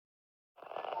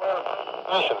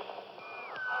ignition.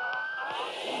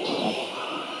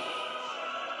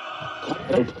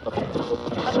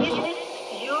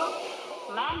 Europe,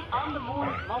 man on the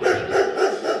moon moment.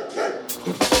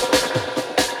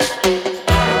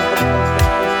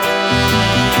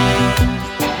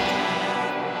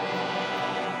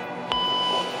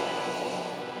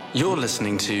 You're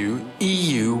listening to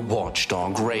EU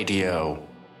Watchdog Radio.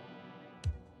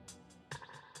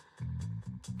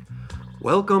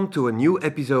 Welcome to a new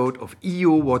episode of EU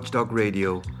Watchdog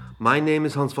Radio. My name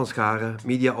is Hans van Scharen,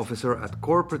 Media Officer at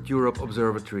Corporate Europe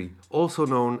Observatory, also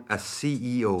known as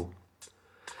CEO.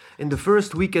 In the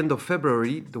first weekend of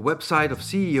February, the website of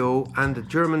CEO and the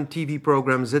German TV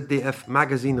program ZDF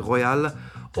Magazine Royal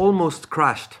almost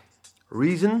crashed.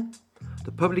 Reason?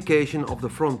 The publication of the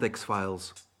Frontex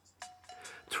files.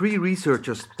 3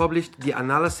 researchers published the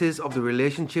analysis of the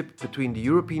relationship between the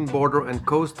European Border and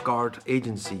Coast Guard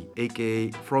Agency, aka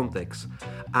Frontex,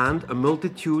 and a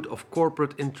multitude of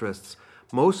corporate interests,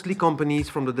 mostly companies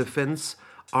from the defense,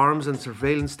 arms and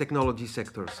surveillance technology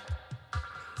sectors.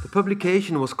 The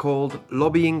publication was called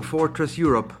Lobbying Fortress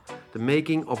Europe, the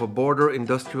Making of a Border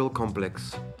Industrial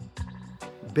Complex.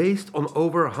 Based on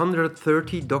over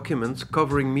 130 documents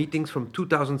covering meetings from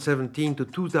 2017 to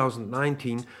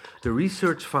 2019, the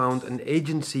research found an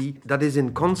agency that is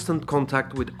in constant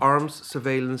contact with arms,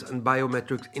 surveillance and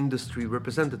biometrics industry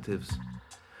representatives.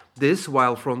 This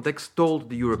while Frontex told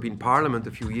the European Parliament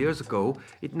a few years ago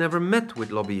it never met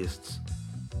with lobbyists.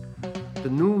 The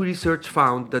new research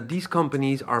found that these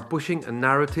companies are pushing a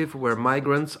narrative where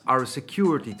migrants are a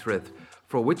security threat,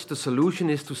 for which the solution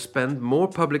is to spend more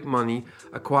public money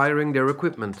acquiring their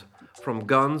equipment, from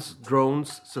guns,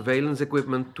 drones, surveillance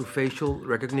equipment to facial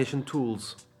recognition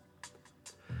tools.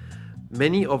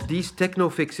 Many of these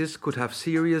techno-fixes could have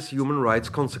serious human rights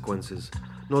consequences,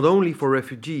 not only for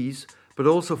refugees, but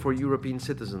also for European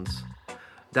citizens.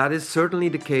 That is certainly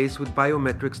the case with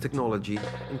biometrics technology,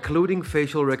 including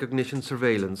facial recognition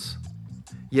surveillance.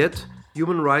 Yet,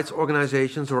 human rights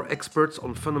organizations or experts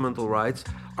on fundamental rights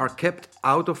are kept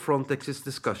out of Frontex's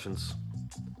discussions.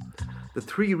 The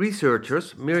 3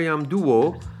 researchers, Miriam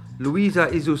Duo, Luisa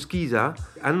Izuzquiza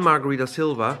and Margarida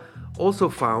Silva, also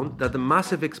found that the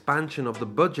massive expansion of the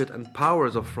budget and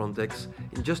powers of Frontex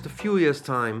in just a few years'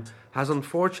 time has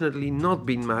unfortunately not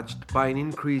been matched by an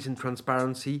increase in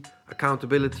transparency,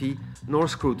 accountability, nor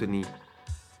scrutiny.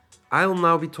 I'll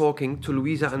now be talking to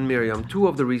Luisa and Miriam, 2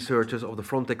 of the researchers of the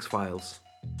Frontex files.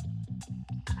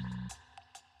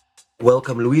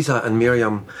 Welcome, Luisa and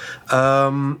Miriam.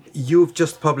 You've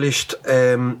just published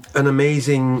an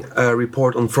amazing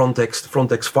report on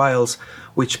Frontex files,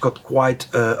 which got quite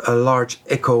a large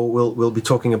echo. We'll be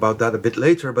talking about that a bit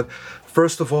later. But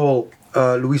first of all,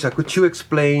 Luisa, could you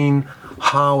explain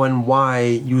how and why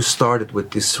you started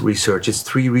with this research? It's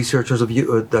 3 researchers of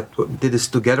you that did this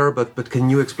together, but can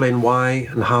you explain why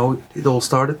and how it all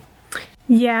started?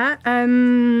 Yeah,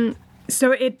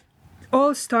 so it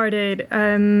all started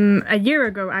a year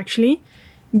ago, actually,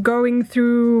 going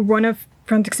through one of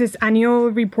Frontex's annual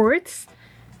reports,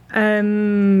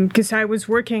 because I was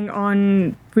working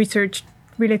on research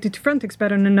related to Frontex,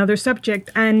 but on another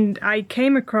subject, and I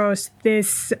came across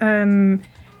this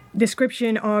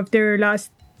description of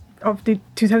the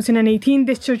 2018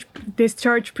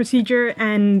 discharge procedure,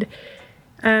 and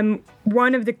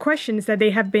one of the questions that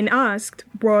they have been asked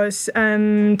was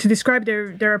to describe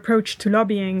their approach to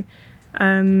lobbying.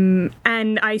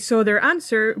 And I saw their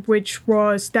answer, which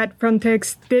was that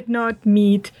Frontex did not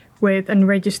meet with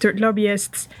unregistered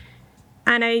lobbyists.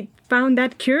 And I found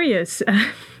that curious.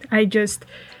 I just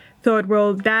thought,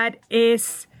 well, that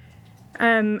is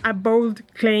a bold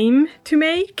claim to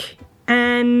make.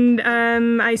 And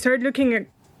I started looking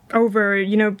over,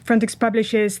 Frontex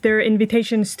publishes their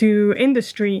invitations to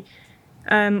industry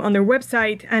on their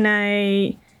website. And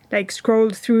I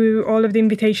scrolled through all of the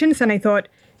invitations, and I thought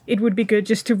it would be good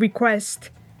just to request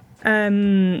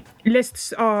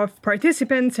lists of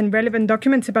participants and relevant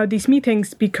documents about these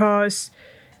meetings, because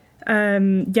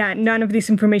none of this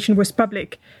information was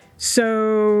public.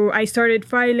 So I started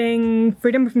filing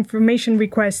Freedom of Information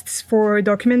requests for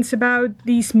documents about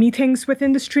these meetings with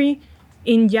industry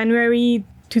in January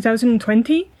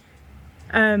 2020.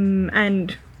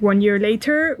 And 1 year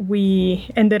later, we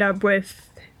ended up with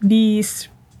these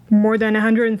more than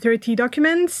 130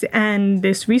 documents and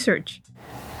this research.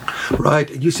 Right.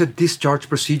 You said discharge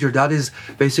procedure. That is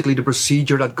basically the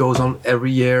procedure that goes on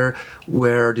every year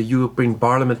where the European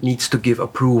Parliament needs to give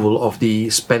approval of the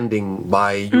spending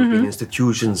by European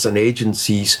institutions and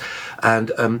agencies.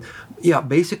 And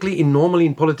basically normally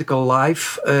in political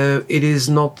life, it is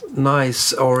not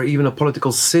nice or even a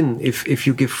political sin if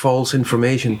you give false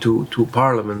information to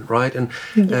Parliament, right? And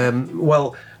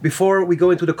before we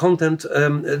go into the content,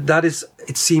 that is,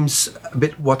 it seems a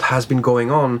bit what has been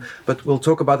going on, but we'll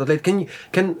talk about that later.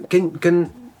 Can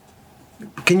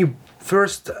you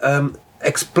first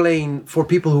explain for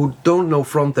people who don't know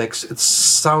Frontex? It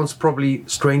sounds probably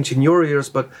strange in your ears,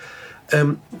 but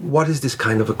what is this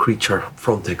kind of a creature,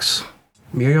 Frontex?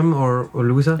 Miriam or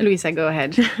Luisa? Luisa, go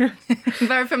ahead.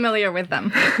 Very familiar with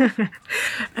them.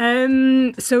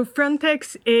 So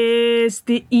Frontex is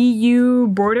the EU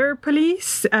border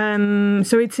police.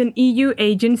 So it's an EU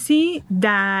agency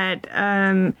that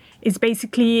is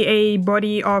basically a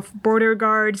body of border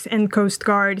guards and coast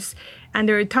guards. And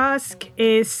their task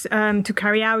is to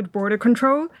carry out border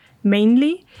control,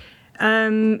 mainly.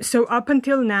 So up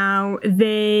until now,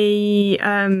 they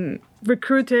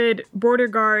recruited border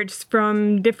guards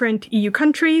from different EU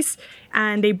countries,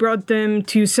 and they brought them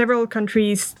to several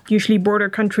countries, usually border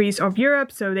countries of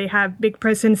Europe. So they have big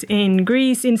presence in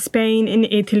Greece, in Spain, in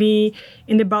Italy,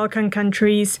 in the Balkan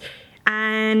countries,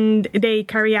 and they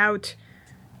carry out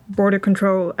border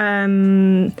control.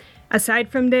 Aside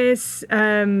from this,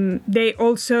 they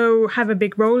also have a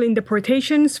big role in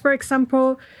deportations, for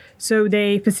example. So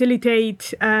they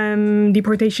facilitate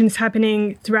deportations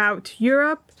happening throughout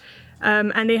Europe.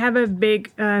 And they have a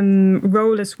big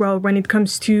role as well when it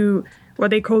comes to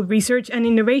what they call research and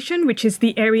innovation, which is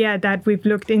the area that we've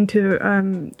looked into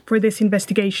for this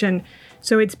investigation.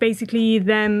 So it's basically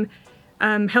them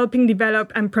helping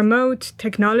develop and promote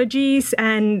technologies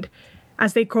and,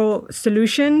 as they call,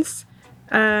 solutions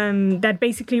that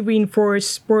basically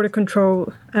reinforce border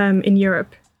control in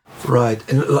Europe. Right.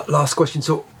 And last question.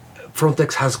 So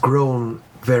Frontex has grown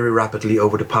very rapidly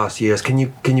over the past years. Can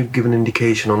you give an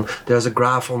indication on? There's a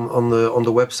graph on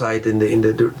the website in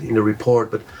the report,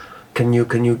 but can you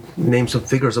name some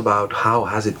figures about how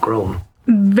has it grown?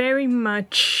 Very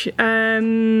much.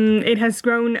 It has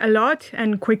grown a lot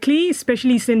and quickly,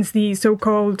 especially since the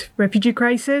so-called refugee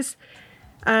crisis.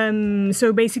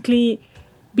 So basically,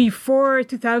 before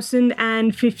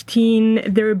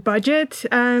 2015, their budget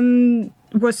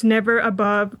was never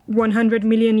above 100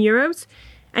 million euros.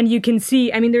 And you can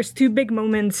see, I mean, there's two big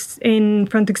moments in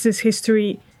Frontex's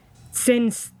history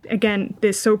since, again,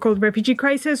 this so-called refugee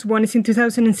crisis. One is in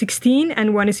 2016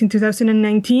 and one is in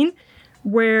 2019,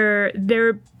 where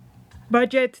their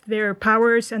budget, their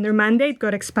powers, and their mandate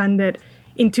got expanded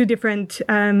in two different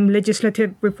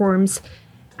legislative reforms.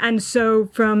 And so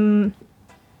from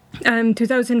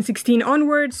 2016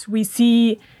 onwards, we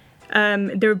see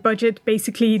their budget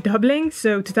basically doubling.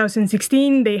 So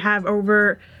 2016, they have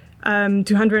over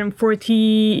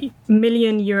 240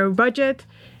 million euro budget,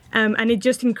 and it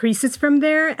just increases from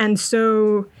there. And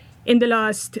so in the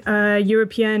last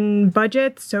European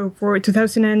budget, so for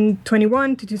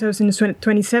 2021 to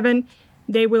 2027,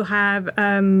 they will have,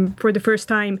 for the first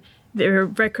time, their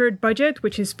record budget,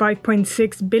 which is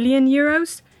 5.6 billion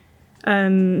euros.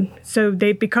 So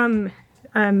they've become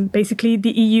basically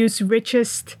the EU's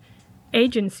richest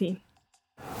agency.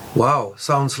 Wow,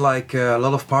 sounds like a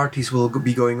lot of parties will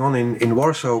be going on in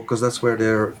Warsaw, because that's where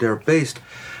they're based.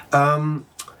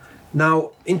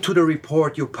 Now, into the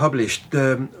report you published,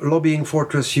 the Lobbying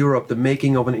Fortress Europe, the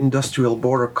making of an industrial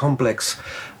border complex.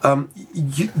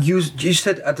 You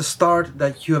said at the start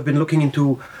that you have been looking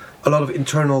into a lot of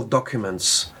internal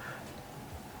documents.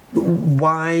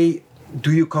 Why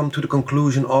do you come to the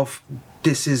conclusion of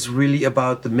this is really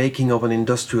about the making of an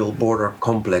industrial border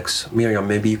complex? Miriam,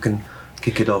 maybe you can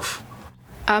kick it off.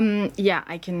 Yeah,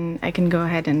 I can go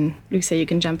ahead, and Lucia, you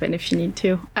can jump in if you need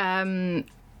to.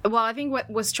 Well, I think what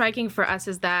was striking for us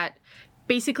is that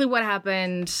basically what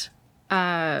happened,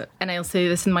 and I'll say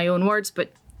this in my own words,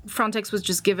 but Frontex was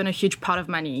just given a huge pot of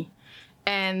money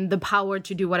and the power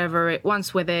to do whatever it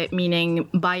wants with it, meaning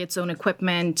buy its own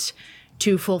equipment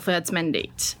to fulfill its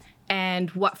mandate.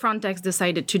 And what Frontex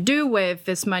decided to do with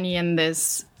this money and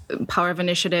this power of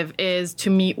initiative is to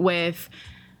meet with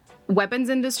weapons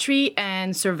industry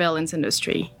and surveillance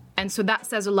industry. And so that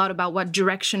says a lot about what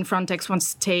direction Frontex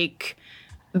wants to take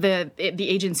the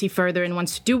agency further and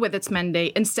wants to do with its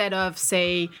mandate, instead of,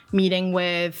 say, meeting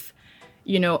with,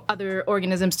 other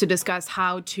organisms to discuss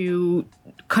how to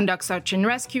conduct search and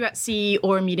rescue at sea,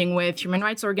 or meeting with human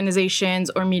rights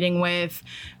organizations, or meeting with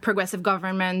progressive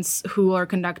governments who are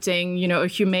conducting, a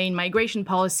humane migration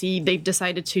policy. They've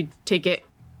decided to take it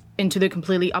into the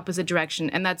completely opposite direction.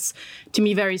 And that's, to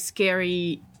me, very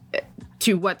scary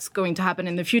to what's going to happen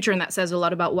in the future. And that says a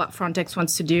lot about what Frontex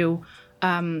wants to do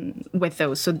with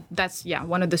those. So that's,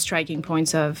 one of the striking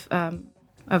points of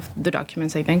the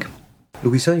documents, I think.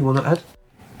 Louisa, you want to add?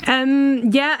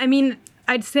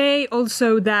 I'd say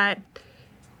also that,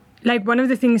 like, one of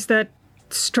the things that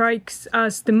strikes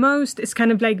us the most is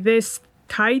kind of like this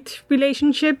tight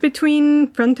relationship between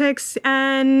Frontex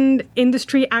and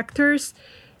industry actors,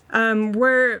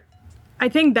 where I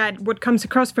think that what comes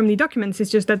across from the documents is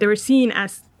just that they were seen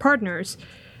as partners.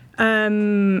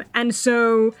 And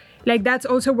so, like, that's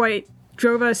also why it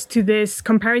drove us to this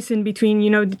comparison between,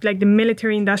 like the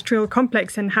military industrial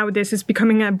complex and how this is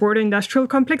becoming a border industrial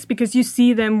complex, because you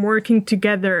see them working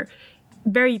together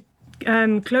very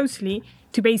closely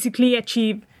to basically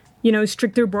achieve,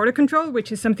 stricter border control,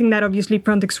 which is something that obviously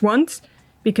Frontex wants,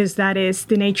 because that is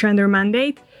the nature and their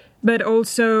mandate. But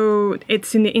also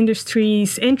it's in the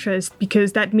industry's interest,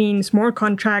 because that means more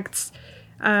contracts,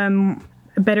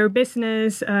 better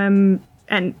business, and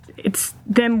it's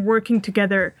them working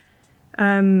together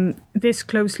this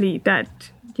closely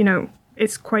that,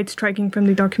 is quite striking from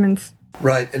the documents.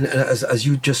 Right, and as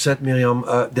you just said, Miriam,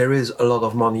 there is a lot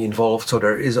of money involved, so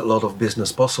there is a lot of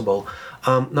business possible.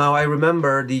 Now, I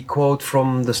remember the quote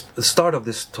from the start of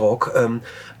this talk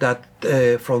that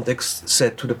Frontex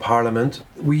said to the Parliament,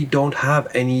 "We don't have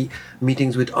any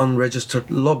meetings with unregistered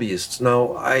lobbyists."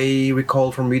 Now, I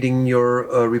recall from reading your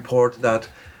report that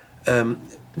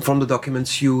from the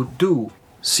documents you do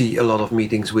see a lot of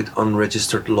meetings with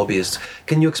unregistered lobbyists.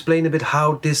 Can you explain a bit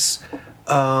how this...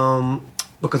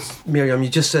 Because Miriam, you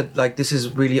just said like this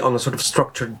is really on a sort of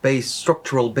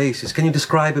structural basis. Can you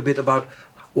describe a bit about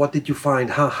what did you find?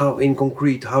 How in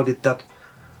concrete, how did that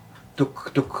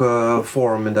took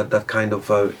form in that kind of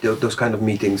those kind of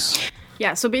meetings?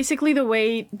 Yeah, so basically the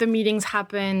way the meetings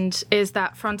happened is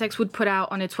that Frontex would put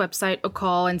out on its website a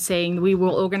call and saying, we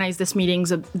will organize this meeting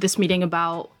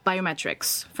about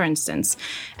biometrics, for instance.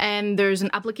 And there's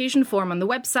an application form on the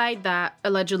website that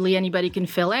allegedly anybody can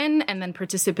fill in and then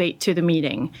participate to the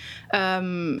meeting.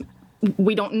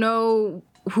 We don't know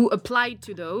who applied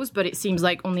to those, but it seems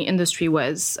like only industry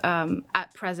was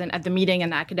present at the meeting,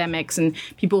 and academics and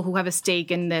people who have a stake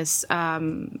in this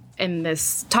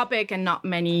topic, and not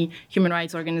many human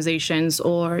rights organizations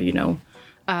or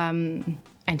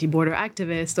anti-border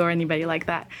activists or anybody like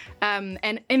that.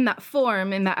 And in that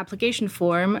form, in that application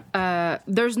form,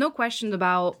 there's no question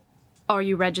about, are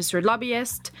you registered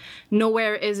lobbyist?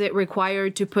 Nowhere is it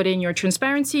required to put in your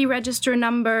transparency register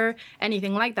number,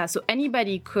 anything like that. So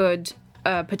anybody could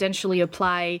potentially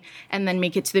apply and then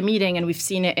make it to the meeting, and we've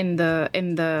seen it in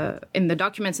the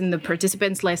documents, in the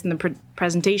participants list, in the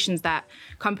presentations, that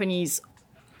companies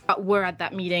were at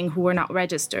that meeting who were not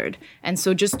registered. And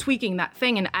so just tweaking that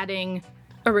thing and adding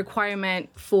a requirement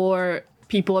for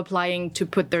people applying to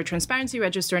put their transparency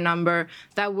register number,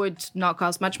 that would not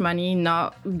cost much money,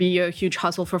 not be a huge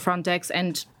hustle for Frontex,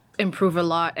 and improve a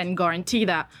lot and guarantee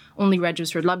that only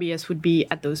registered lobbyists would be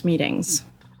at those meetings.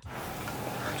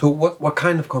 So what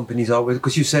kind of companies are we?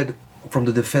 Because you said from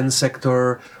the defense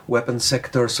sector, weapons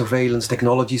sector, surveillance,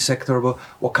 technology sector. But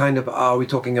what kind of, are we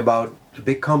talking about?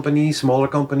 Big companies, smaller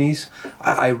companies?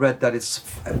 I read that it's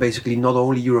basically not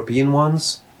only European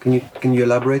ones. Can you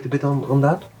elaborate a bit on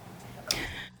that?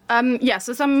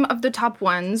 So some of the top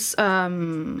ones.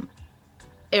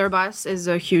 Airbus is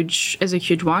a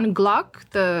huge one. Glock,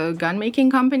 the gun making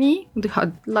company,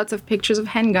 had lots of pictures of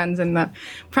handguns in the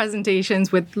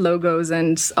presentations with logos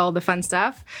and all the fun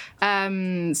stuff.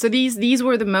 So these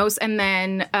were the most, and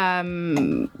then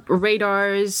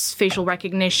radars, facial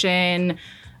recognition,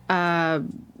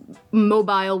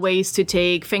 mobile ways to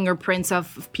take fingerprints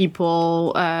of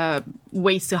people,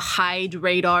 ways to hide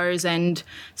radars and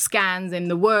scans in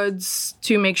the woods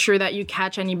to make sure that you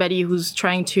catch anybody who's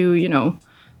trying to,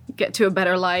 get to a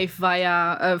better life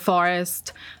via a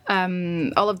forest.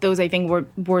 All of those, I think,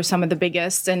 were some of the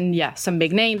biggest. And some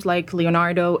big names like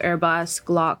Leonardo, Airbus,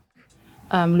 Glock.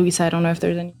 Louisa, I don't know if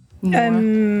there's any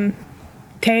more.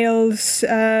 Tails.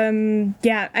 The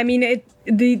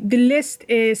list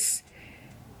is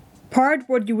part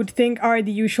what you would think are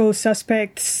the usual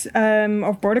suspects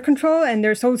of border control. And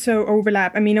there's also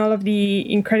overlap. All of the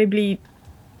incredibly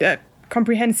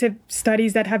comprehensive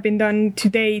studies that have been done to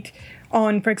date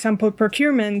on, for example,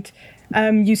 procurement,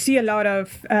 you see a lot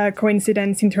of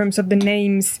coincidence in terms of the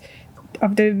names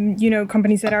of the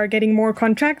companies that are getting more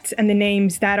contracts and the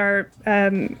names that are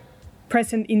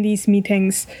present in these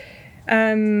meetings.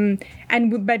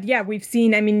 We've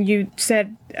seen. You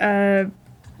said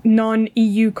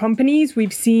non-EU companies.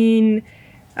 We've seen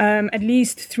at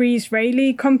least 3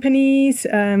 Israeli companies,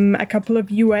 a couple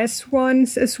of US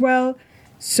ones as well.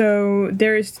 So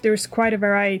there's quite a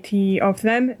variety of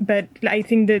them, but I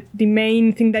think that the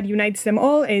main thing that unites them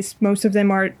all is most of them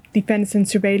are defense and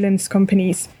surveillance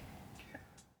companies.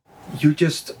 You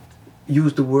just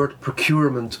used the word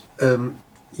procurement.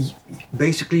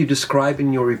 Basically, you describe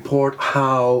in your report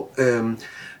how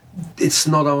it's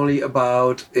not only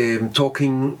about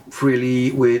talking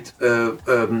freely with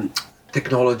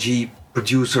technology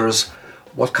producers,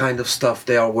 what kind of stuff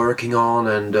they are working on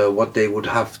and what they would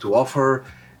have to offer.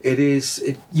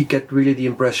 You get really the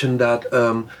impression that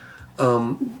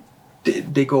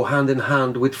they go hand in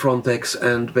hand with Frontex,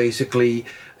 and basically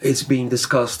it's being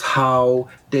discussed how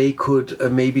they could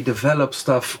maybe develop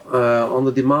stuff on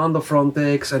the demand of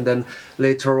Frontex, and then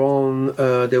later on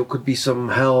there could be some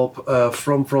help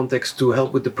from Frontex to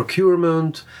help with the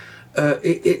procurement.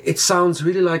 It sounds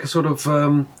really like a sort of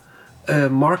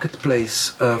marketplace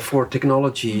for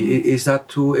technology. Is that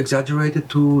too exaggerated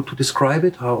to describe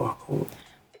it? How?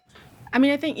 I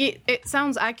mean, I think it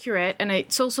sounds accurate, and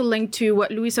it's also linked to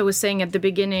what Luisa was saying at the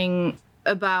beginning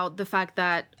about the fact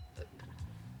that,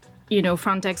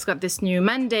 Frontex got this new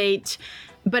mandate,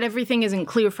 but everything isn't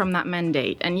clear from that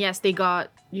mandate. And yes, they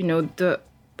got, the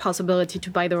possibility to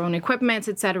buy their own equipment,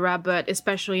 etc., but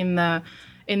especially in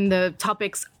the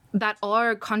topics that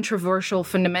are controversial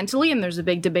fundamentally, and there's a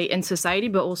big debate in society,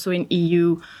 but also in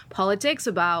EU politics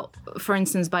about, for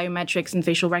instance, biometrics and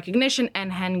facial recognition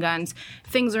and handguns.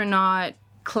 Things are not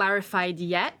clarified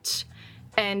yet.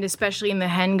 And especially in the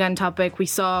handgun topic, we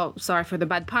saw, sorry for the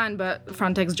bad pun, but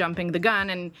Frontex jumping the gun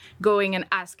and going and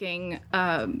asking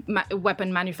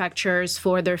weapon manufacturers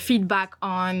for their feedback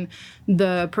on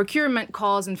the procurement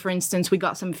calls. And for instance, we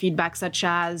got some feedback such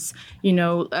as,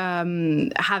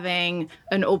 having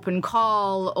an open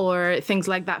call or things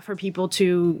like that for people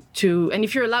to, and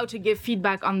if you're allowed to give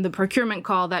feedback on the procurement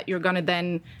call that you're going to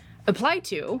then apply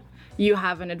to, you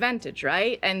have an advantage,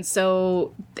 right? And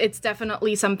so it's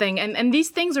definitely something, and these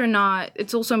things are not,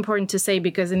 it's also important to say,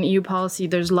 because in EU policy,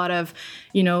 there's a lot of,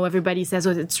 everybody says,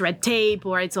 oh, it's red tape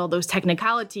or it's all those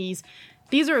technicalities.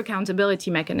 These are accountability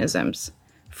mechanisms.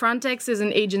 Frontex is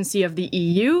an agency of the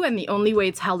EU, and the only way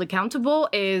it's held accountable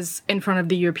is in front of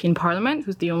the European Parliament,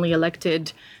 who's the only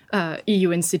elected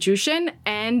EU institution,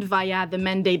 and via the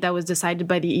mandate that was decided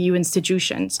by the EU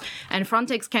institutions. And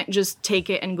Frontex can't just take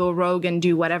it and go rogue and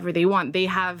do whatever they want. They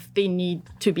need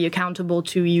to be accountable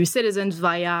to EU citizens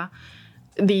via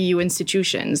the EU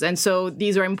institutions. And so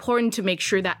these are important to make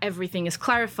sure that everything is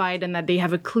clarified and that they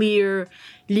have a clear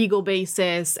legal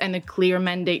basis and a clear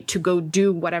mandate to go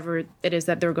do whatever it is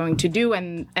that they're going to do.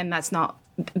 And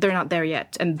they're not there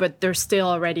yet. But they're still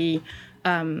already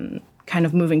kind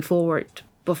of moving forward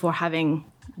before having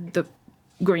the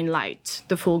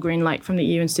full green light from the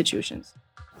EU institutions.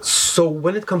 So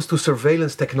when it comes to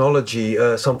surveillance technology,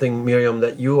 something, Miriam,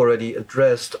 that you already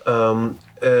addressed,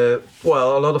 a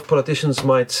lot of politicians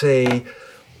might say,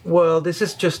 well, this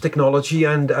is just technology,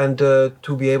 and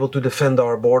to be able to defend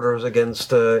our borders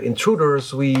against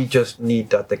intruders, we just need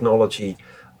that technology.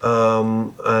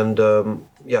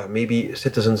 Maybe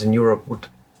citizens in Europe would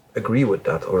agree with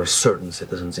that, or certain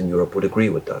citizens in Europe would agree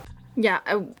with that. Yeah,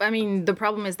 I mean, the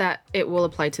problem is that it will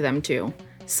apply to them too.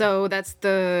 So that's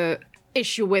the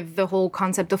issue with the whole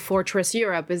concept of Fortress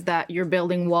Europe, is that you're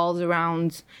building walls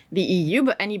around the EU,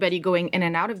 but anybody going in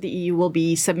and out of the EU will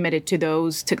be submitted to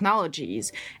those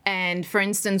technologies. And for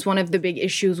instance, one of the big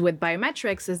issues with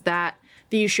biometrics is that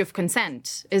the issue of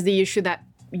consent is the issue that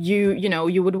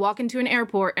you would walk into an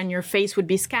airport and your face would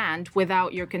be scanned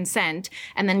without your consent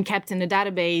and then kept in a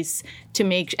database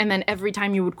and then every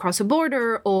time you would cross a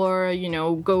border or,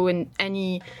 go in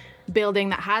any building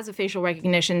that has a facial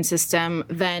recognition system,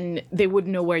 then they would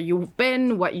know where you've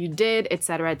been, what you did, et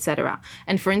cetera, et cetera.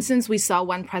 And for instance, we saw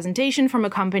one presentation from a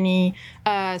company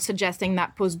suggesting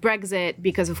that post-Brexit,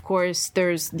 because of course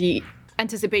there's the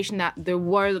anticipation that there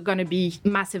were going to be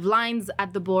massive lines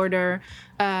at the border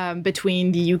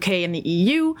between the UK and the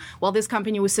EU. Well, this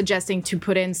company was suggesting to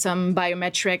put in some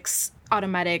biometrics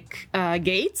automatic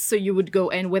gates. So you would go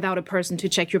in without a person to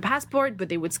check your passport, but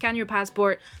they would scan your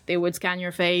passport, they would scan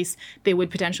your face, they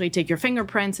would potentially take your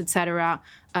fingerprints, etc.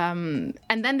 And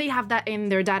then they have that in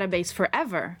their database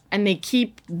forever, and they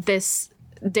keep this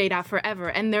data forever.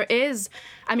 And there is,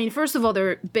 first of all, there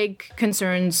are big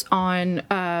concerns on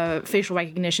facial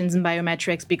recognitions and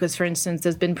biometrics because, for instance,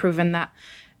 there's been proven that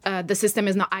the system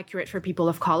is not accurate for people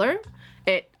of color.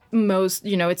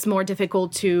 It's more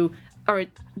difficult to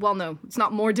it's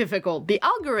not more difficult. The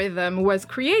algorithm was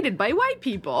created by white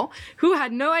people who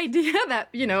had no idea that,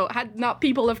 had not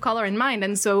people of color in mind.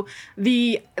 And so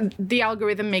the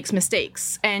algorithm makes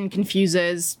mistakes and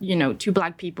confuses, two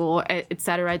black people, et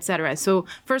cetera, et cetera. So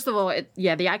first of all,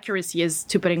 the accuracy is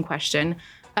to put in question.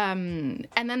 And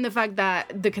then the fact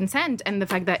that the consent and the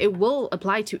fact that it will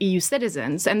apply to EU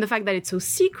citizens and the fact that it's so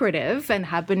secretive and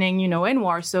happening, in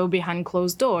Warsaw behind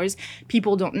closed doors,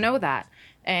 people don't know that.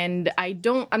 And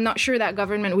I'm not sure that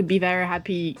government would be very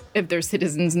happy if their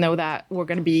citizens know that we're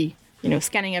going to be,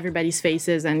 scanning everybody's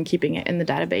faces and keeping it in the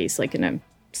database like in a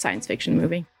science fiction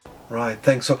movie. Right,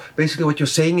 thanks. So basically what you're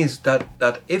saying is that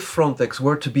if Frontex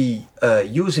were to be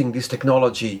using this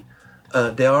technology,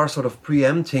 they are sort of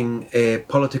preempting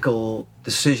political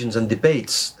decisions and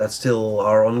debates that still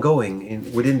are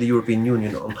ongoing within the European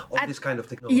Union on this kind of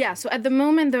technology. Yeah, so at the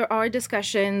moment there are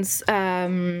discussions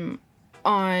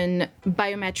on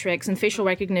biometrics and facial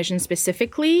recognition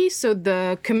specifically. So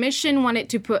the Commission wanted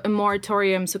to put a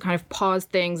moratorium, so kind of pause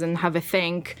things and have a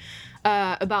think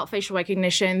about facial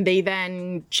recognition. They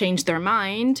then changed their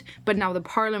mind, but now the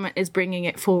Parliament is bringing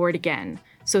it forward again.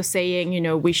 So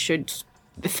saying, we should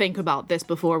think about this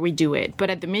before we do it.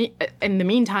 But in the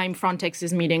meantime, Frontex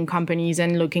is meeting companies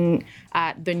and looking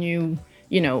at the new,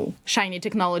 shiny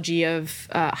technology of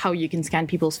how you can scan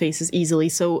people's faces easily.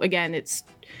 So again, it's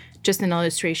just an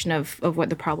illustration of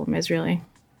what the problem is, really.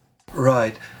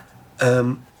 Right.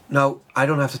 Now, I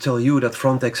don't have to tell you that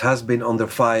Frontex has been under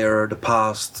fire the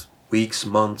past weeks,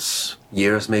 months,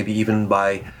 years, maybe even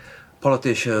by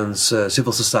politicians,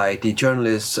 civil society,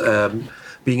 journalists,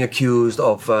 being accused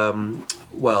of,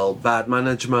 bad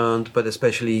management, but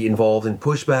especially involved in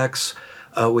pushbacks,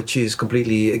 which is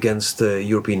completely against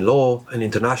European law and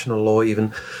international law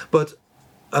even. But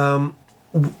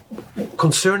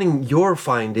concerning your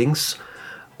findings,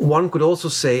 one could also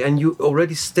say, and you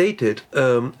already stated,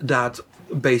 that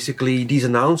basically these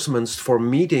announcements for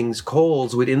meetings,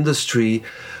 calls with industry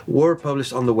were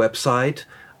published on the website.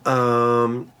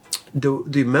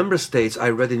 The member states, I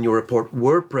read in your report,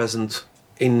 were present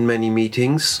in many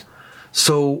meetings.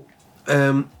 So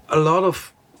a lot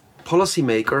of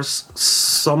policymakers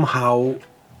somehow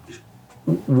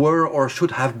were or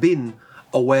should have been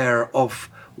aware of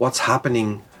what's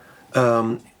happening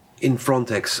in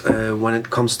Frontex when it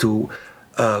comes to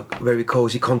very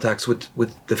cozy contacts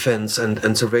with defense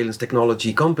and surveillance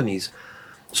technology companies.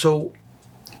 So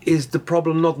is the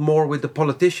problem not more with the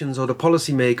politicians or the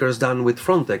policymakers than with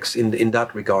Frontex in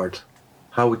that regard?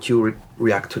 How would you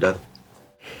react to that?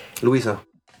 Luisa?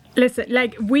 Listen,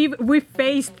 we've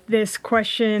faced this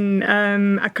question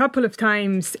a couple of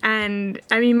times, and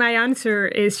my answer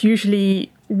is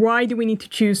usually, why do we need to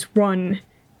choose one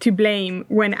to blame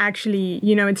when actually,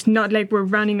 it's not like we're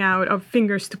running out of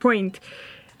fingers to point.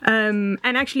 And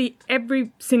actually,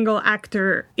 every single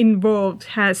actor involved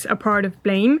has a part of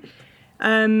blame.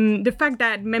 The fact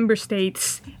that member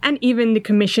states and even the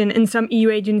Commission and some EU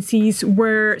agencies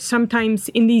were sometimes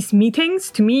in these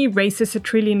meetings, to me, raises a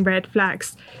trillion red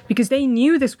flags, because they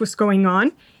knew this was going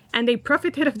on and they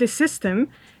profited of this system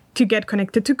to get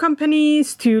connected to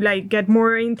companies, to get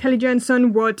more intelligence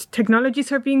on what technologies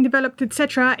are being developed,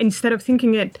 etc., instead of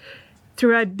thinking it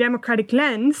through a democratic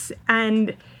lens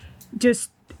and just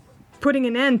putting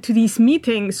an end to these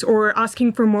meetings or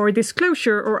asking for more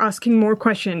disclosure or asking more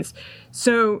questions.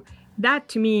 So that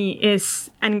to me is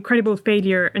an incredible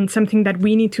failure and something that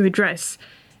we need to address.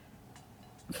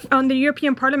 On the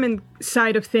European Parliament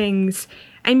side of things,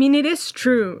 it is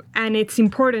true, and it's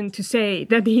important to say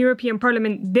that the European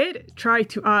Parliament did try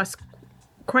to ask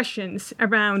questions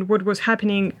around what was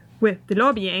happening with the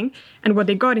lobbying, and what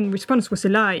they got in response was a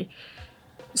lie.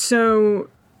 So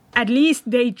at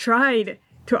least they tried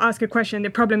to ask a question. The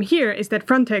problem here is that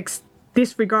Frontex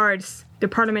disregards the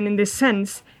Parliament in this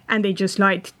sense, and they just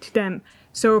lied to them.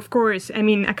 So, of course,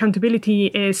 accountability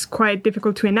is quite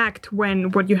difficult to enact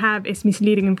when what you have is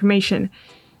misleading information.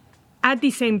 At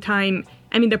the same time,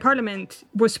 the Parliament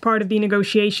was part of the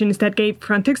negotiations that gave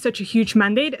Frontex such a huge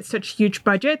mandate, such huge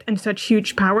budget, and such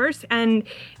huge powers, and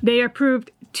they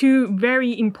approved two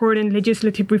very important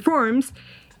legislative reforms.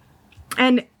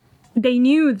 And they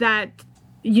knew that,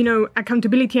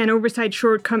 accountability and oversight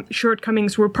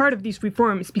shortcomings were part of these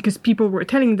reforms because people were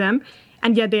telling them,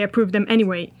 and yet they approved them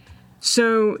anyway.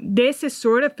 So this is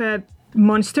sort of a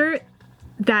monster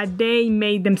that they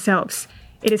made themselves.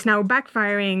 It is now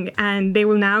backfiring, and they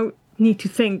will now need to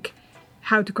think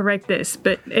how to correct this.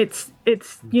 But it's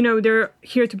they're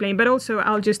here to blame. But also,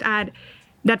 I'll just add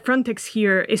that Frontex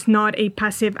here is not a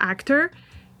passive actor.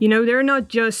 You know, they're not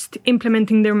just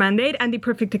implementing their mandate. And the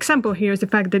perfect example here is the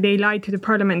fact that they lied to the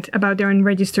parliament about their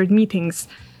unregistered meetings.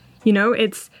 You know,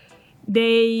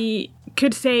 they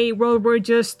could say, well, we're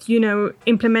just, you know,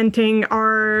 implementing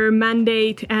our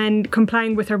mandate and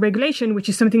complying with our regulation, which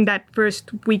is something that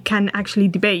first we can actually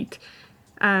debate,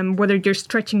 whether you're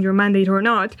stretching your mandate or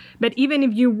not. But even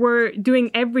if you were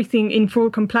doing everything in full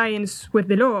compliance with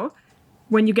the law,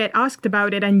 when you get asked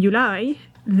about it and you lie,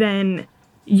 then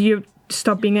you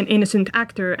stop being an innocent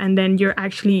actor, and then you're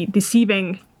actually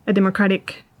deceiving a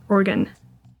democratic organ.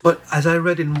 But as I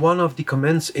read in one of the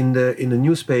comments in the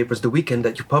newspapers the weekend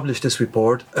that you published this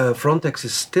report, Frontex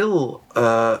is still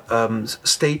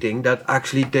stating that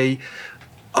actually they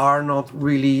are not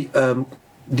really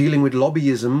dealing with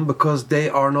lobbyism because they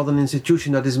are not an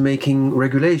institution that is making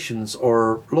regulations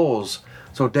or laws.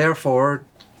 So therefore,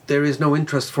 there is no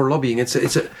interest for lobbying.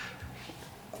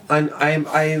 And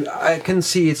I can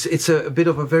see it's a bit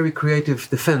of a very creative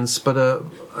defense, but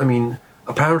I mean,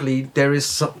 apparently there is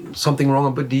something wrong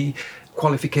about the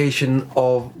qualification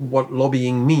of what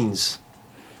lobbying means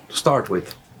to start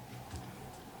with.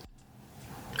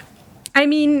 I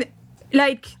mean,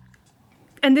 like,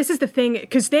 and this is the thing,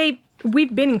 because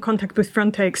we've been in contact with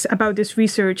Frontex about this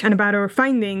research and about our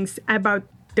findings about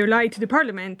their lie to the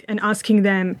parliament and asking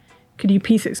them, could you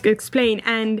please explain?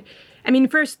 And I mean,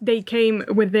 first they came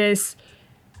with this,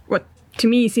 what to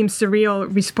me seems surreal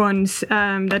response,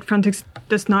 that Frontex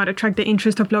does not attract the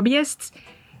interest of lobbyists.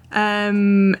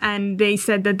 And they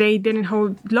said that they didn't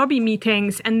hold lobby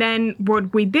meetings. And then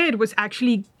what we did was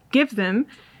actually give them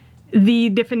the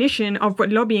definition of what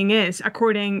lobbying is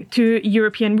according to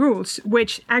European rules,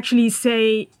 which actually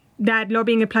say that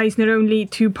lobbying applies not only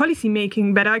to policy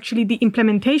making, but actually the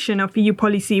implementation of EU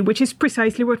policy, which is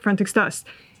precisely what Frontex does.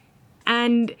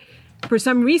 And for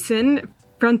some reason,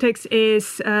 Frontex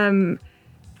is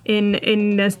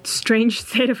in a strange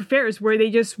state of affairs where they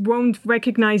just won't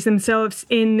recognize themselves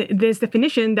in this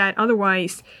definition that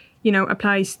otherwise, you know,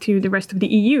 applies to the rest of the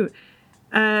EU.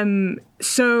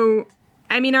 So,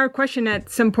 I mean, our question at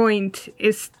some point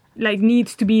is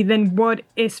needs to be then what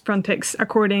is Frontex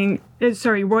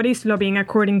what is lobbying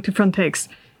according to Frontex?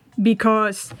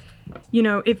 Because, you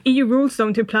know, if EU rules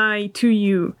don't apply to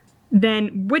you,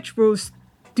 then which rules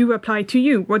do apply to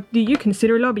you? What do you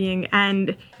consider lobbying?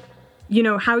 And, you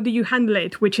know, how do you handle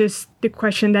it? Which is the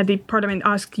question that the parliament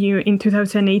asked you in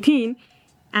 2018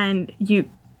 and you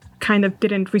kind of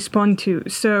didn't respond to.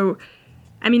 So,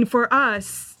 I mean, for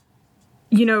us,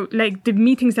 you know, like the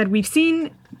meetings that we've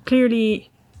seen, clearly,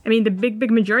 I mean, the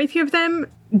big majority of them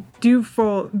do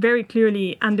fall very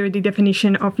clearly under the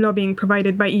definition of lobbying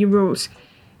provided by EU rules.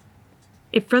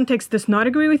 If Frontex does not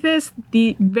agree with this,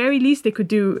 the very least they could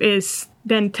do is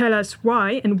then tell us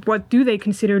why and what do they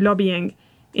consider lobbying,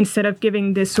 instead of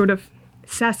giving this sort of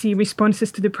sassy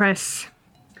responses to the press.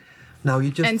 Now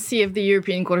and see if the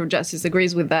European Court of Justice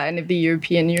agrees with that, and if the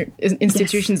European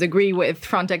institutions agree with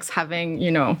Frontex having,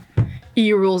 you know,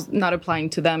 EU rules not applying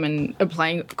to them and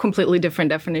applying a completely different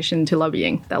definition to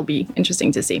lobbying. That'll be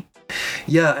interesting to see.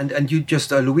 Yeah, and you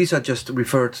just, Louisa just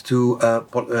referred to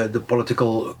the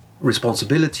political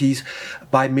responsibilities.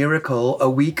 By miracle, a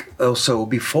week or so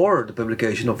before the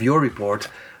publication of your report,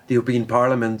 the European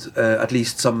Parliament, at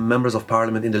least some members of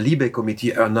Parliament in the Libe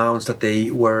Committee, announced that they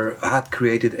had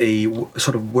created a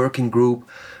sort of working group,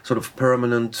 sort of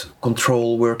permanent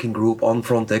control working group on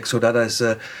Frontex. So that is,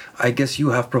 I guess you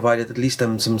have provided at least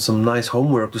them some nice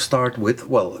homework to start with.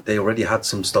 Well, they already had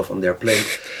some stuff on their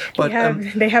plate, but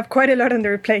they have quite a lot on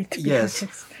their plate. Yes.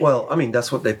 Well, I mean,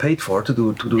 that's what they paid for to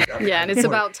do that. Yeah, and it's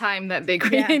about time that they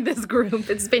create this group.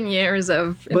 It's been years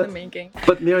in the making.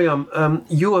 But Miriam,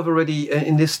 you have already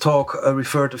in this talk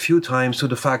referred a few times to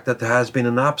the fact that there has been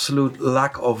an absolute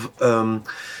lack of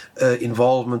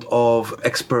involvement of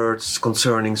experts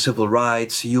concerning civil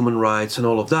rights, human rights, and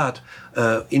all of that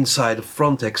inside of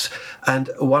Frontex. And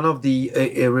one of the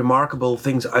remarkable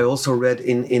things I also read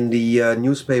in the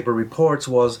newspaper reports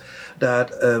was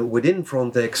that within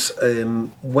Frontex,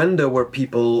 when there were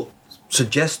people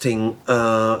suggesting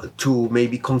to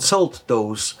maybe consult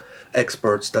those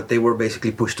experts, that they were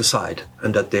basically pushed aside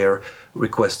and that their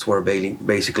requests were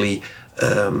basically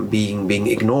being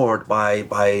ignored by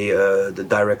the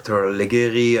director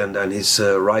Leggeri and his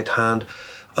right hand.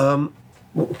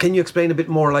 Can you explain a bit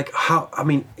more, like how? I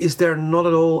mean, is there not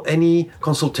at all any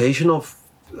consultation of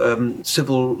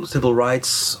civil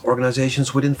rights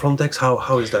organizations within Frontex?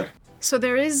 How is that? So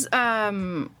there is,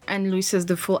 and Luis is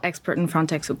the full expert in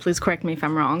Frontex, so please correct me if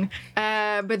I'm wrong.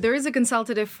 But there is a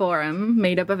consultative forum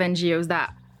made up of NGOs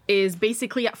that is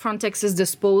basically at Frontex's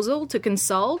disposal to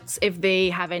consult if they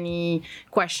have any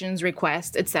questions,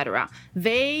 requests, etc.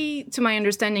 They, to my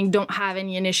understanding, don't have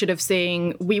any initiative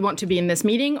saying we want to be in this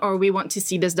meeting or we want to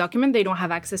see this document. They don't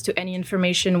have access to any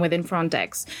information within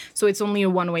Frontex. So it's only a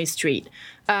one-way street.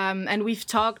 And we've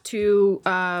talked to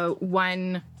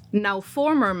one now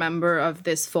former member of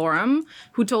this forum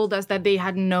who told us that they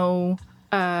had no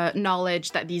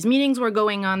knowledge that these meetings were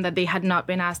going on, that they had not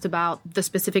been asked about the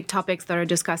specific topics that are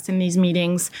discussed in these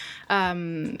meetings.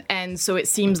 And so it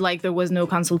seems like there was no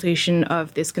consultation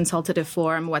of this consultative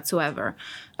forum whatsoever.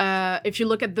 If you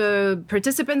look at the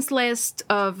participants list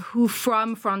of who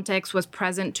from Frontex was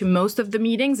present to most of the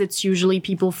meetings, it's usually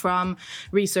people from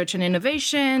research and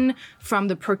innovation, from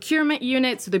the procurement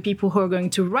unit, so the people who are going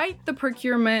to write the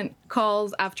procurement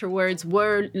calls afterwards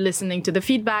were listening to the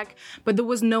feedback, but there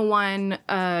was no one,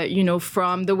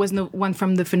 there was no one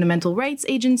from the Fundamental Rights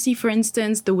Agency, for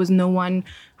instance. There was no one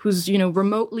who's,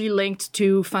 remotely linked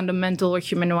to fundamental or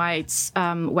human rights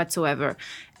whatsoever.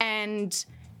 And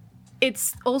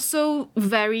it's also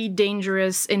very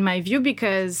dangerous in my view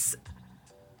because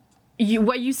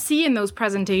what you see in those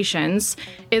presentations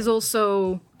is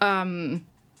also,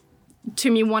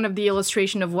 to me, one of the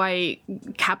illustration of why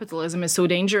capitalism is so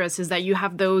dangerous is that you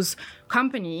have those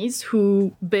companies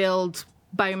who build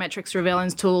biometric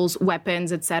surveillance tools,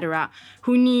 weapons, etc.,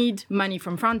 who need money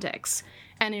from Frontex.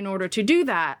 And in order to do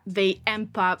that, they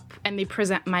amp up and they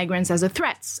present migrants as a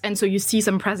threat. And so you see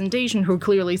some presentation who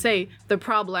clearly say the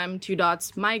problem,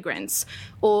 migrants,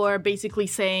 or basically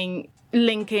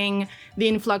linking the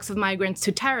influx of migrants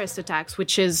to terrorist attacks,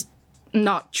 which is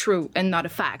not true and not a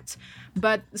fact.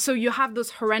 But so you have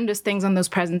those horrendous things on those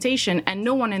presentations, and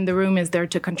no one in the room is there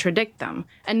to contradict them.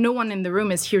 And no one in the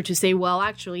room is here to say, well,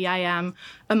 actually, I am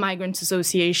a migrants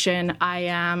association. I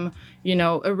am,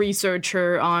 a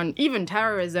researcher on even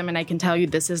terrorism, and I can tell you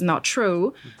this is not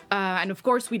true. And of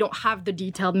course, we don't have the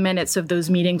detailed minutes of those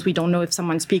meetings. We don't know if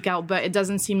someone speak out, but it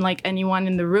doesn't seem like anyone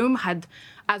in the room had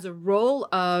as a role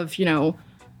of,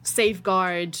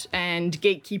 safeguard and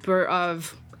gatekeeper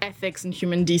of ethics and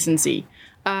human decency.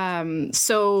 And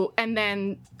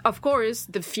then, of course,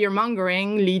 the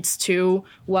fear-mongering leads to,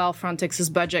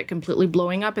 Frontex's budget completely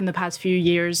blowing up in the past few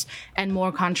years and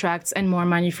more contracts and more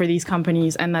money for these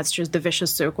companies. And that's just the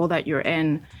vicious circle that you're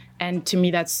in. And to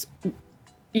me, it's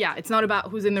not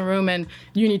about who's in the room and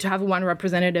you need to have one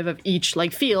representative of each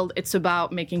field. It's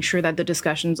about making sure that the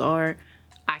discussions are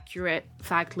accurate,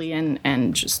 factly,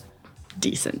 and just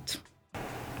decent.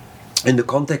 In the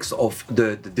context of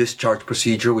the discharge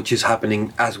procedure, which is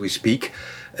happening as we speak,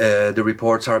 the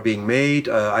reports are being made.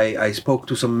 I spoke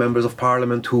to some members of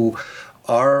parliament who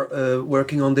are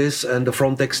working on this and the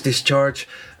Frontex discharge.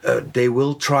 They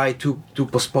will try to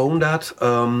postpone that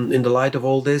in the light of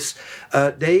all this.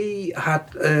 They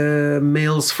had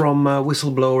mails from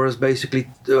whistleblowers basically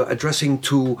addressing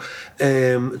to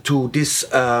this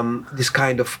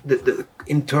kind of the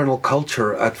internal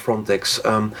culture at Frontex.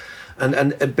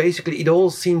 And basically, it all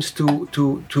seems to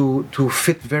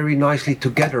fit very nicely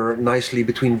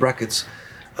between brackets,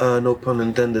 no pun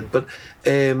intended. But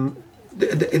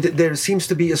there seems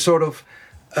to be a sort of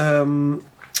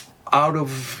out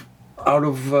of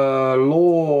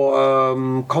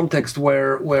law context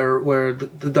where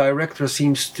the director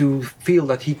seems to feel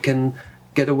that he can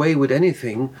get away with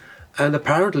anything, and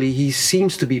apparently he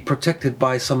seems to be protected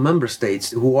by some member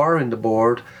states who are in the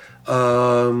board.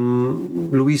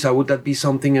 Louisa, would that be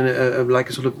something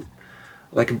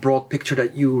like a broad picture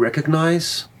that you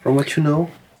recognize from what you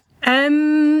know?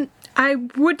 I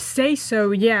would say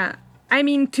so, yeah. I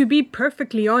mean, to be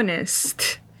perfectly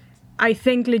honest, I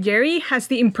think Leggeri has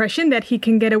the impression that he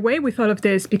can get away with all of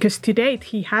this because to date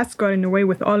he has gotten away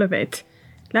with all of it.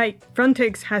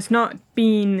 Frontex has not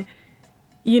been,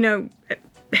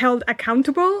 held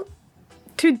accountable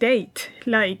to date.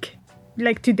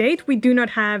 To date, we do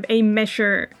not have a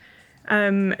measure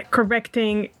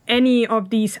correcting any of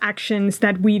these actions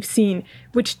that we've seen,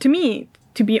 which to me,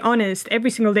 to be honest, every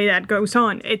single day that goes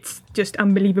on, it's just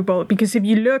unbelievable. Because if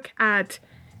you look at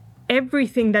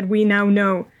everything that we now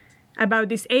know about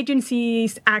this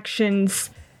agency's actions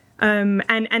and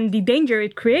the danger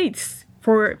it creates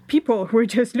for people who are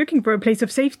just looking for a place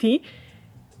of safety,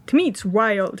 to me, it's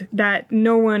wild that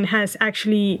no one has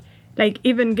actually,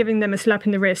 even giving them a slap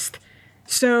in the wrist.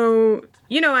 So,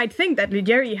 I think that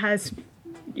Leggeri has,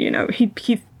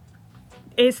 he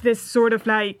is this sort of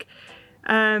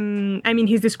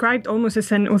he's described almost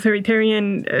as an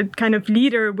authoritarian kind of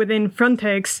leader within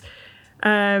Frontex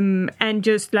and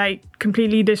just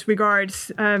completely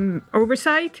disregards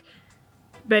oversight.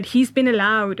 But he's been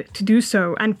allowed to do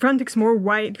so. And Frontex more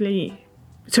widely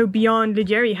so beyond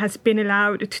Leggeri, has been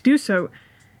allowed to do so.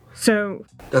 So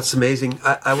that's amazing.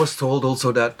 I was told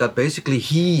also that basically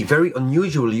he, very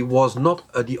unusually, was not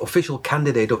the official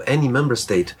candidate of any member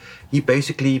state. He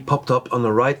basically popped up on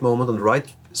the right moment, on the right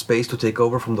space to take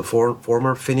over from the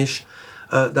former Finnish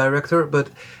director. But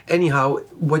anyhow,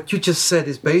 what you just said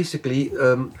is basically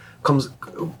comes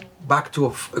back to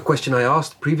a question I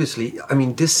asked previously. I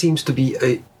mean, this seems to be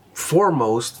a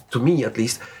foremost, to me at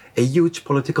least, a huge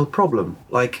political problem.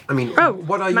 Like, I mean,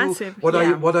 what are massive. what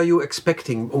are you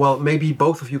expecting? Well, maybe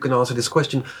both of you can answer this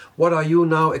question. What are you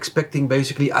now expecting,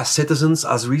 basically, as citizens,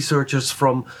 as researchers,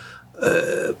 from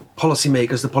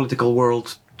policymakers, the political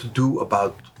world, to do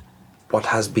about what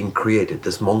has been created,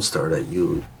 this monster that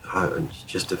you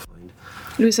just defined?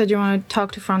 Luisa, do you want to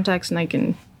talk to Frontex, and I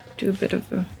can do a bit of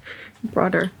a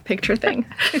broader picture thing?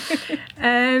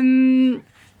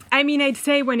 I mean, I'd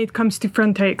say when it comes to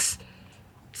Frontex,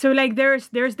 so like there's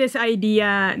this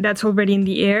idea that's already in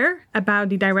the air about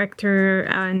the director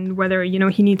and whether, you know,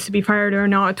 he needs to be fired or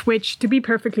not, which, to be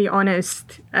perfectly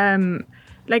honest,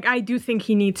 like I do think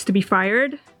he needs to be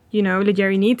fired. You know,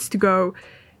 Leggeri needs to go.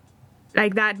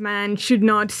 Like, that man should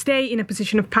not stay in a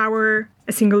position of power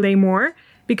a single day more,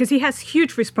 because he has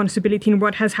huge responsibility in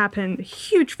what has happened,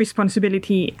 huge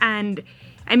responsibility. And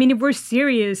I mean, if we're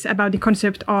serious about the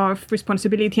concept of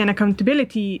responsibility and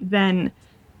accountability, then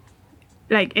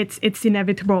like it's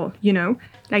inevitable, you know?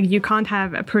 Like, you can't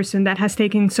have a person that has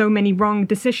taken so many wrong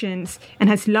decisions and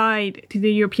has lied to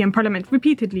the European Parliament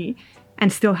repeatedly and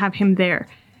still have him there.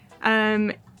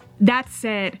 That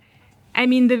said, I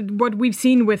mean, what we've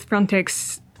seen with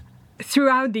Frontex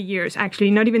throughout the years, actually,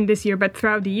 not even this year, but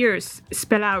throughout the years,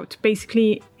 spell out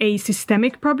basically a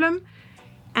systemic problem.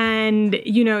 And,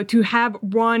 you know, to have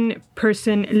one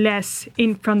person less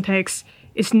in Frontex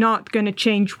is not going to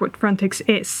change what Frontex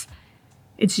is.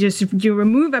 It's just you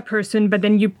remove a person, but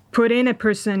then you put in a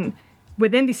person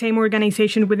within the same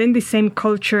organization, within the same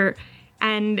culture,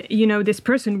 and, you know, this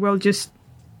person will just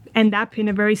end up in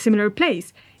a very similar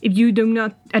place if you do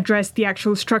not address the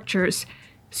actual structures.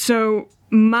 So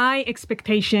my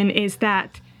expectation is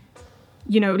that,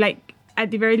 you know, like, at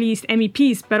the very least,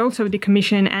 MEPs, but also the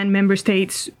Commission and member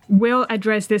states will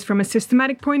address this from a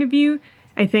systematic point of view.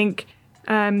 I think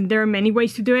there are many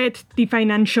ways to do it. The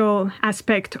financial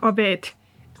aspect of it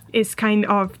is kind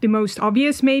of the most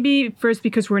obvious, maybe. First,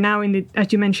 because we're now in the,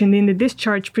 as you mentioned, in the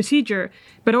discharge procedure,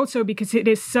 but also because it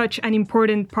is such an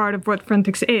important part of what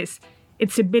Frontex is.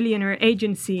 It's a billionaire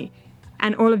agency,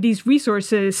 and all of these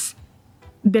resources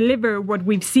deliver what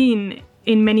we've seen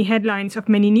in many headlines of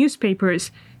many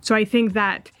newspapers. So I think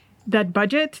that that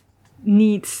budget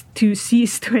needs to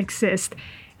cease to exist.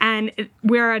 And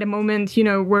we're at a moment, you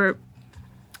know, where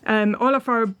all of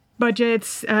our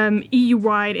budgets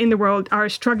EU-wide in the world are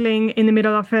struggling in the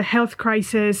middle of a health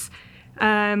crisis,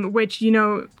 which, you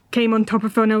know, came on top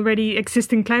of an already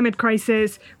existing climate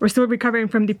crisis. We're still recovering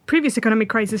from the previous economic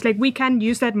crisis. Like, we can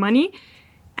use that money,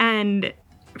 and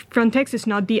Frontex is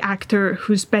not the actor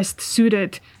who's best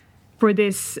suited for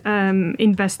this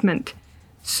investment.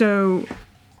 So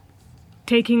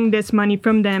taking this money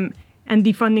from them and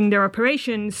defunding their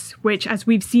operations, which, as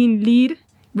we've seen, lead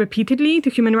repeatedly to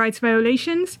human rights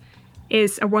violations,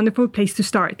 is a wonderful place to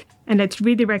start. And let's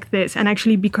redirect this and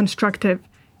actually be constructive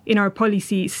in our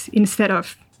policies instead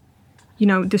of, you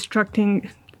know,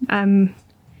 destructing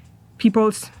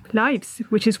people's lives,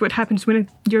 which is what happens when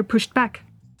you're pushed back.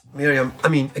 Miriam, I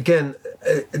mean, again,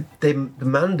 the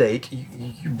mandate,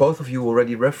 both of you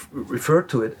already referred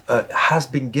to it, has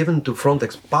been given to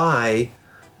Frontex by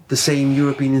the same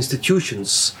European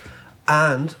institutions.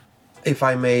 And if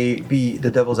I may be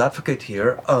the devil's advocate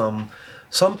here,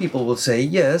 some people will say,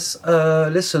 yes,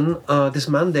 listen, this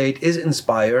mandate is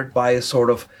inspired by a sort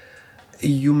of,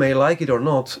 you may like it or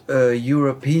not,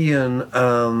 European,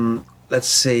 let's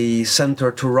say, center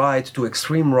to right, to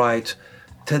extreme right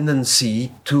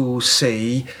tendency to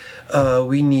say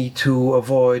we need to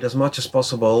avoid as much as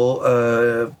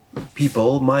possible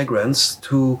people, migrants,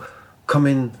 to come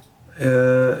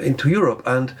into Europe.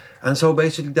 And so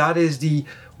basically that is the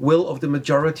will of the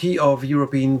majority of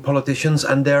European politicians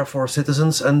and therefore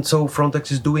citizens. And so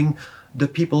Frontex is doing the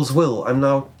people's will. I'm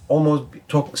now almost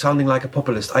sounding like a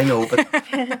populist, I know, but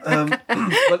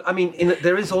but I mean,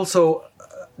 there is also,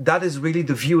 that is really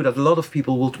the view that a lot of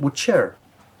people would share.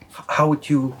 How would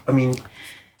you, I mean...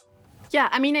 Yeah,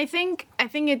 I mean, I think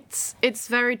it's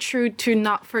very true to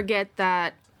not forget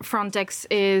that Frontex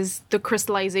is the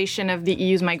crystallization of the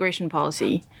EU's migration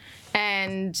policy.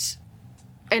 And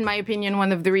in my opinion,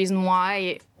 one of the reasons why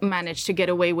it managed to get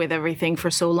away with everything for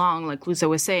so long, like Luisa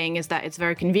was saying, is that it's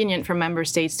very convenient for member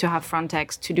states to have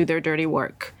Frontex to do their dirty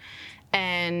work.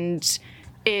 And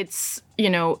it's, you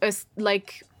know, it's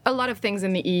like a lot of things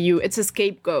in the EU, it's a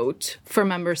scapegoat for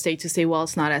member states to say, well,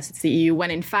 it's not us, it's the EU,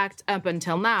 when in fact, up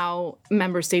until now,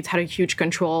 member states had a huge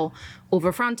control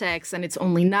over Frontex, and it's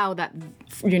only now that,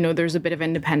 you know, there's a bit of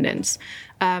independence.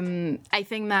 I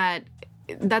think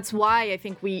that's why I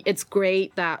think it's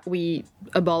great that we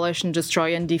abolish and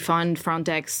destroy and defund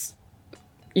Frontex,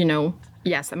 you know.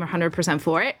 Yes, I'm 100%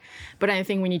 for it, but I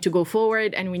think we need to go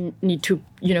forward and we need to,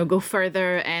 you know, go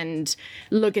further and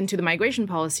look into the migration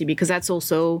policy, because that's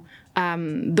also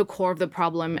the core of the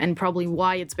problem and probably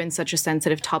why it's been such a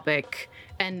sensitive topic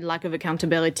and lack of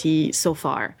accountability so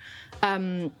far.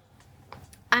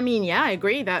 I mean, yeah, I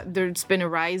agree that there's been a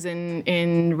rise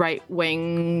in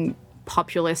right-wing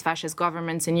populist fascist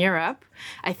governments in Europe.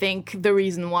 I think the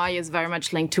reason why is very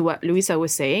much linked to what Luisa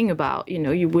was saying about, you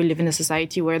know, we live in a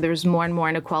society where there's more and more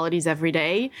inequalities every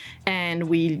day, and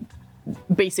we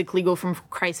basically go from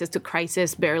crisis to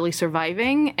crisis, barely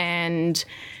surviving. And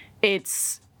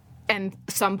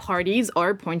some parties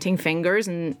are pointing fingers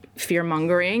and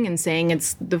fear-mongering and saying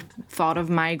it's the fault of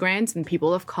migrants and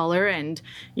people of color and,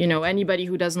 you know, anybody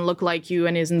who doesn't look like you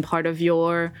and isn't part of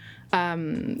your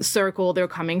circle, they're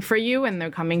coming for you and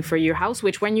they're coming for your house,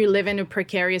 which when you live in a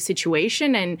precarious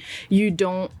situation and you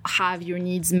don't have your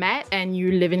needs met and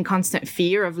you live in constant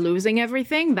fear of losing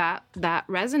everything, that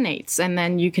resonates. And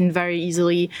then you can very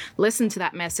easily listen to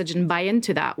that message and buy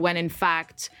into that, when in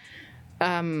fact,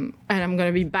 and I'm going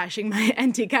to be bashing my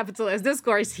anti-capitalist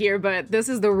discourse here, but this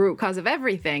is the root cause of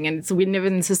everything. And we live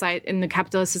in a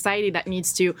capitalist society that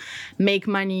needs to make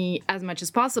money as much as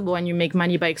possible, and you make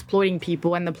money by exploiting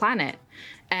people and the planet.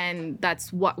 And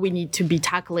that's what we need to be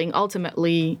tackling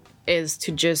ultimately, is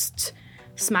to just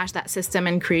smash that system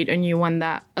and create a new one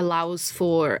that allows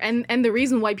for, and the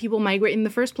reason why people migrate in the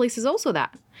first place is also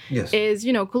that. Yes. Is,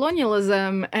 you know,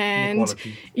 colonialism and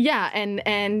inequality. Yeah,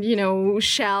 and you know,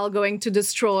 Shell going to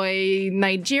destroy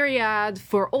Nigeria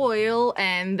for oil,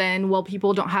 and then, well,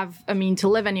 people don't have a mean to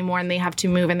live anymore and they have to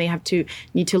move and they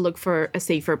need to look for a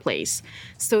safer place.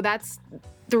 So that's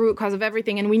the root cause of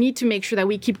everything, and we need to make sure that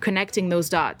we keep connecting those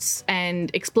dots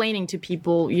and explaining to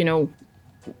people, you know,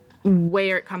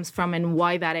 where it comes from and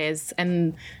why that is,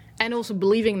 and also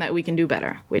believing that we can do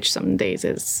better, which some days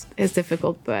is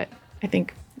difficult, but I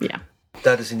think, yeah.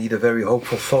 That is indeed a very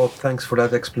hopeful thought. Thanks for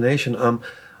that explanation.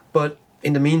 But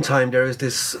in the meantime, there is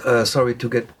this, sorry to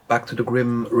get back to the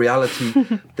grim reality,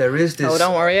 there is this... Oh,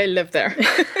 don't worry, I live there.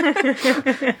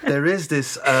 There is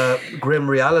this grim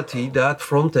reality that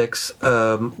Frontex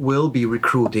will be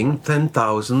recruiting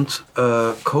 10,000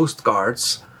 Coast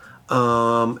Guards.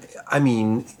 I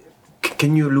mean...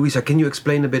 Luisa, can you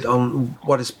explain a bit on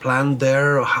what is planned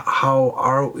there?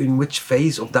 In which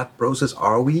phase of that process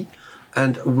are we?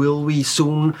 And will we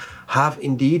soon have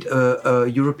indeed a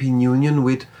European Union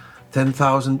with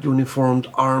 10,000 uniformed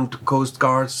armed coast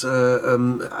guards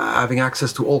having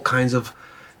access to all kinds of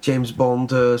James Bond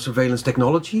surveillance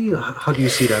technology? How do you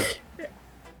see that?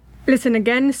 Listen,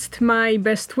 against my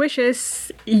best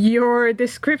wishes, your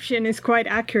description is quite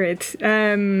accurate.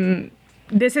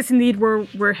 This is indeed where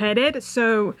we're headed.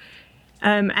 So,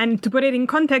 and to put it in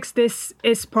context, this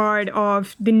is part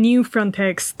of the new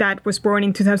Frontex that was born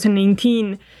in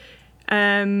 2019.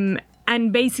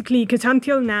 And basically, because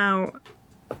until now,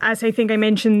 as I think I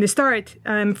mentioned in the start,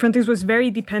 Frontex was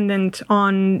very dependent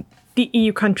on the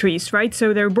EU countries, right?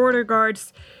 So their border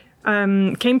guards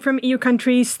came from EU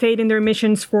countries, stayed in their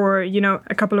missions for, you know,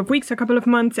 a couple of weeks, a couple of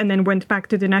months, and then went back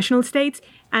to the national states.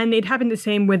 And it happened the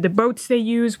same with the boats they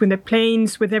use, with the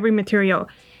planes, with every material.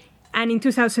 And in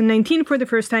 2019, for the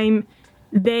first time,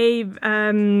 they've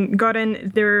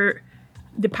gotten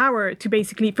the power to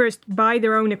basically first buy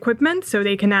their own equipment, so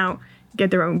they can now get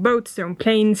their own boats, their own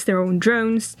planes, their own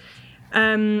drones,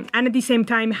 and at the same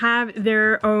time have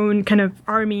their own kind of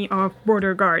army of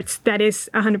border guards that is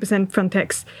 100%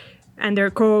 Frontex. And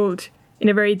they're called, in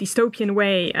a very dystopian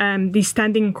way, the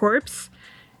Standing Corps.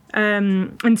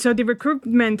 And so the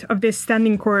recruitment of this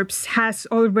Standing Corps has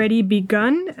already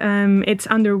begun. It's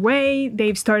underway.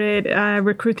 They've started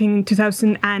recruiting in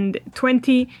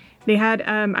 2020. They had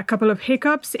a couple of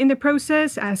hiccups in the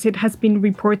process, as it has been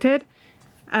reported.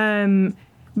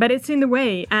 But it's in the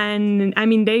way. And I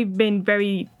mean, they've been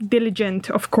very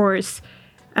diligent, of course,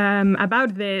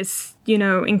 about this, you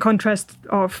know, in contrast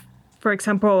of, for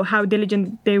example, how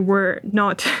diligent they were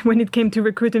not when it came to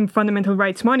recruiting fundamental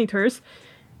rights monitors,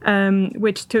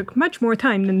 which took much more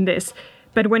time than this.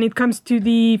 But when it comes to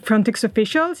the Frontex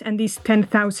officials and these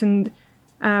 10,000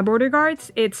 border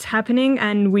guards, it's happening,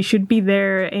 and we should be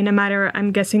there in a matter,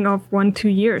 I'm guessing, of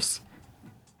 1-2 years.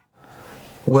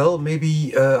 Well,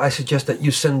 maybe I suggest that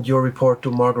you send your report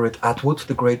to Margaret Atwood,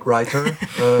 the great writer,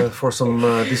 for some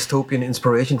dystopian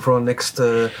inspiration for our next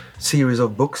series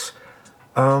of books.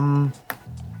 Thank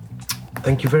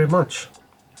you very much.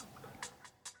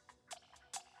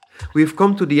 We've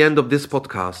come to the end of this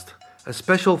podcast. A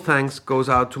special thanks goes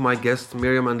out to my guests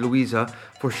Miriam and Louisa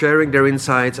for sharing their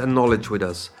insights and knowledge with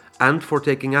us, and for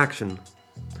taking action.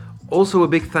 Also a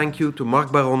big thank you to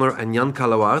Mark Baronner and Jan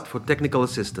Kallewaard for technical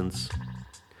assistance.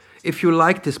 If you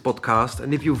like this podcast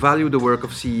and if you value the work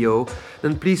of CEO,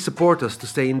 then please support us to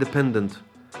stay independent.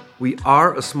 We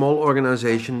are a small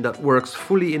organization that works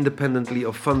fully independently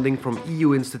of funding from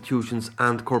EU institutions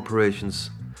and corporations.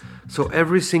 So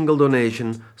every single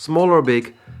donation, small or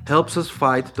big, helps us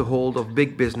fight the hold of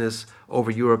big business over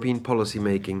European policy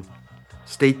making.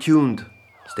 Stay tuned,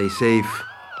 stay safe.